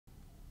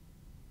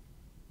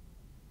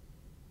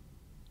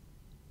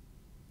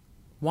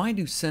Why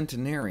do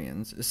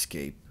centenarians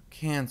escape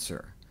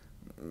cancer?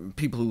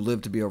 People who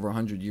live to be over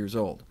 100 years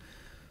old.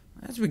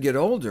 As we get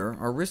older,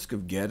 our risk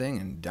of getting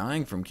and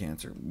dying from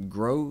cancer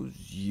grows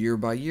year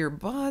by year,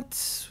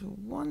 but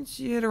once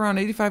you hit around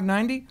 85,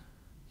 90,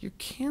 your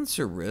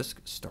cancer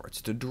risk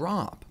starts to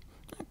drop.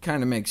 That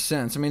kind of makes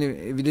sense. I mean,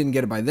 if you didn't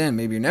get it by then,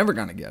 maybe you're never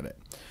going to get it.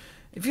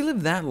 If you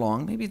live that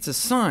long, maybe it's a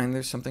sign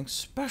there's something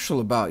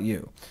special about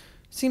you.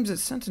 It seems that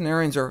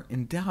centenarians are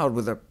endowed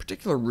with a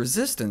particular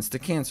resistance to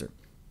cancer.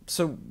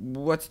 So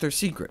what's their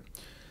secret?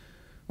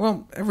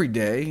 Well, every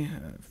day,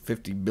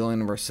 50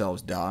 billion of our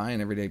cells die,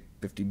 and every day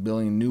 50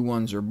 billion new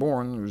ones are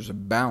born. There's a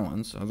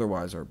balance,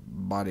 otherwise our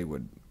body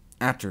would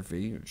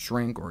atrophy,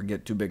 shrink, or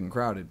get too big and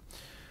crowded.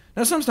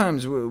 Now,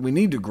 sometimes we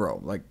need to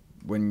grow, like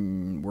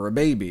when we're a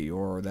baby,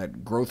 or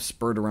that growth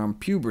spurt around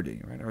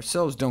puberty. Right? Our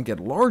cells don't get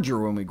larger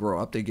when we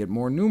grow up, they get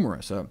more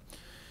numerous. A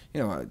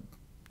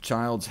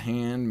child's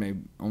hand may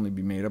only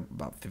be made up of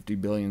about 50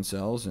 billion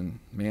cells, and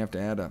may have to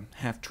add a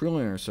half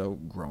trillion or so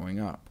growing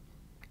up.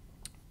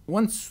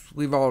 Once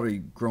we've already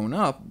grown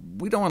up,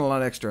 we don't want a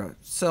lot of extra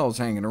cells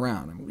hanging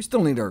around. I mean, we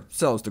still need our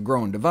cells to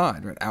grow and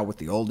divide, right? Out with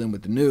the old, in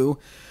with the new.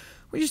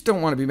 We just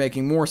don't want to be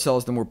making more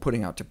cells than we're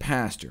putting out to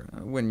pasture.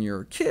 When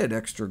you're a kid,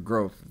 extra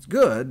growth is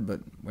good, but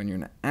when you're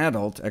an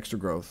adult, extra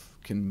growth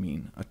can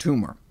mean a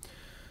tumor.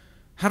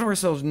 How do our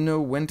cells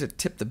know when to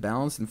tip the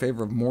balance in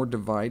favor of more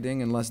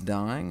dividing and less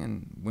dying,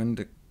 and when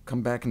to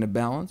come back into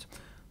balance?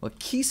 Well, a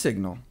key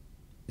signal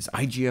is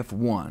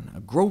IGF-1, a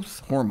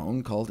growth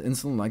hormone called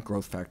insulin-like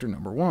growth factor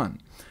number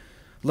 1.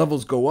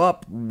 Levels go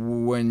up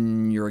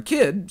when you're a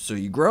kid, so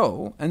you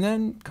grow, and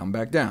then come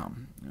back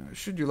down.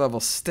 Should your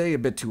levels stay a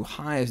bit too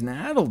high as an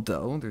adult,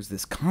 though, there's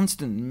this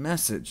constant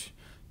message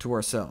to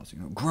our cells.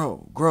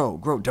 Grow, grow,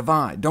 grow,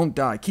 divide, don't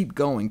die, keep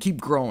going,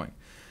 keep growing.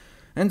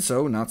 And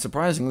so, not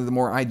surprisingly, the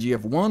more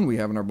IGF-1 we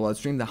have in our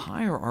bloodstream, the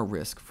higher our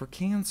risk for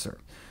cancer.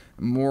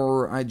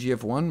 More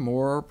IGF-1,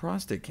 more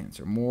prostate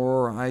cancer.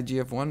 More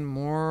IGF-1,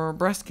 more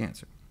breast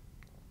cancer.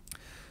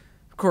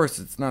 Of course,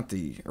 it's not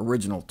the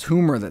original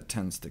tumor that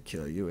tends to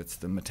kill you, it's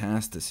the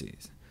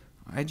metastases.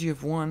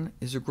 IGF-1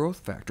 is a growth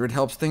factor. It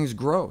helps things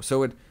grow,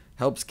 so it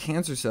helps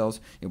cancer cells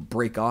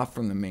break off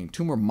from the main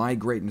tumor,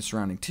 migrate into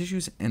surrounding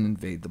tissues, and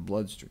invade the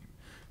bloodstream.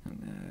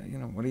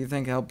 And, what do you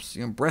think helps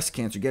breast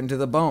cancer get into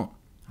the bone?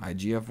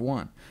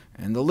 IGF-1.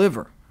 And the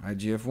liver,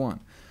 IGF-1.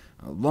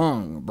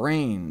 Lung,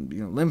 brain,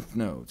 lymph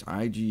nodes,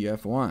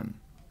 IGF-1.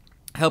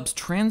 Helps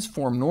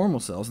transform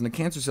normal cells into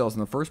cancer cells in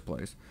the first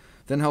place,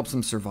 then helps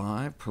them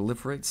survive,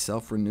 proliferate,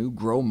 self-renew,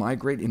 grow,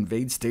 migrate,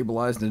 invade,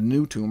 stabilize into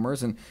new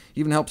tumors, and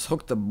even helps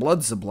hook the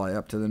blood supply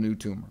up to the new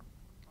tumor.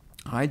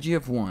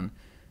 IGF-1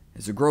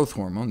 is a growth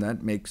hormone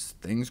that makes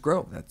things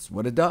grow. That's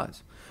what it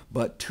does.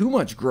 But too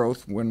much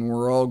growth when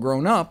we're all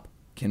grown up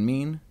can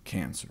mean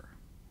cancer.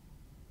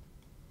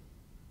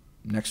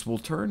 Next we'll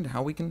turn to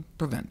how we can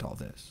prevent all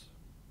this.